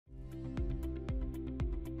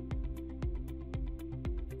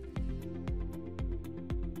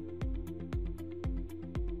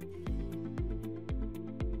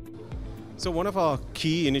So one of our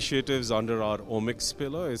key initiatives under our omics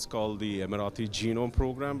pillar is called the Emirati Genome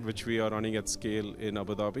Program, which we are running at scale in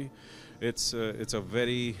Abu Dhabi. It's a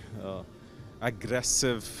very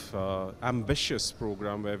aggressive, ambitious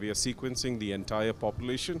program where we are sequencing the entire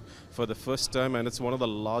population for the first time, and it's one of the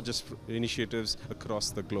largest initiatives across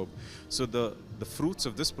the globe. So the fruits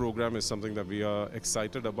of this program is something that we are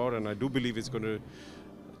excited about, and I do believe it's going to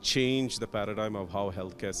change the paradigm of how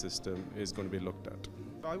healthcare system is going to be looked at.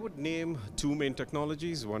 I would name two main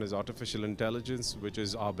technologies. One is artificial intelligence, which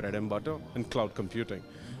is our bread and butter, and cloud computing.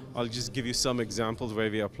 I'll just give you some examples where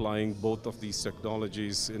we are applying both of these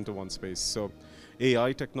technologies into one space. So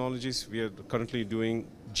AI technologies, we are currently doing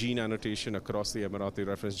gene annotation across the Emirati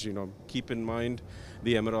reference genome. Keep in mind,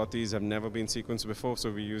 the Emiratis have never been sequenced before, so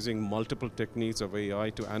we're using multiple techniques of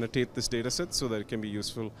AI to annotate this data set so that it can be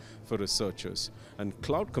useful for researchers. And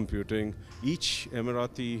cloud computing, each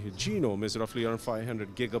Emirati genome is roughly around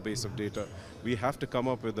 500 gigabytes of data. We have to come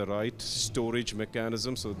up with the right storage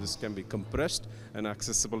mechanism so this can be compressed and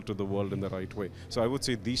accessible to the world in the right way. So I would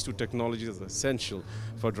say these two technologies are essential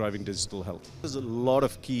for driving digital health. There's a lot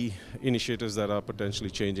of key initiatives that are potentially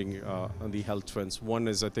changing the health trends. One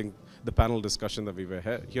is, I think, the panel discussion that we were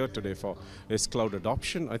here today for is cloud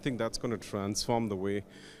adoption. I think that's going to transform the way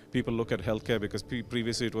people look at healthcare, because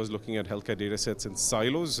previously it was looking at healthcare data sets in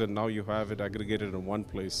silos, and now you have it aggregated in one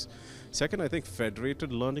place. Second, I think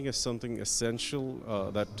federated learning is something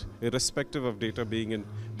essential, that irrespective of data being in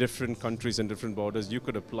different countries and different borders, you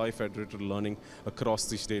could apply federated learning across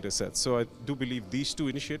these data sets. So I do believe these two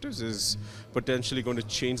initiatives is potentially going to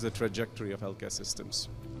change the trajectory of healthcare systems.